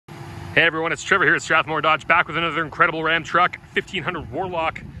Hey everyone, it's Trevor here at Strathmore Dodge, back with another incredible Ram truck, 1500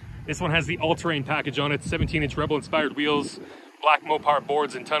 Warlock. This one has the All Terrain Package on it, 17-inch Rebel-inspired wheels, black Mopar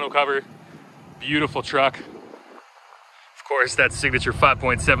boards and tonneau cover. Beautiful truck. Of course, that signature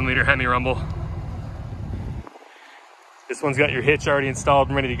 5.7 liter HEMI rumble. This one's got your hitch already installed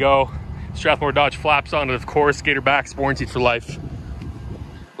and ready to go. Strathmore Dodge flaps on it, of course, gator backs, warranted for life.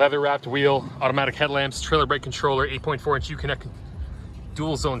 Leather wrapped wheel, automatic headlamps, trailer brake controller, 8.4-inch Uconnect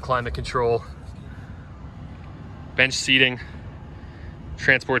dual zone climate control, bench seating,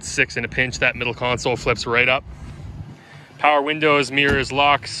 transport 6 in a pinch. That middle console flips right up. Power windows, mirrors,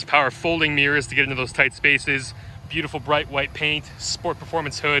 locks, power folding mirrors to get into those tight spaces. Beautiful bright white paint, sport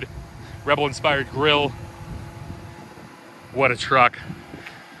performance hood, Rebel inspired grille. What a truck.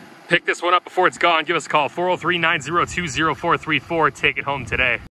 Pick this one up before it's gone. Give us a call, 403-902-0434. Take it home today.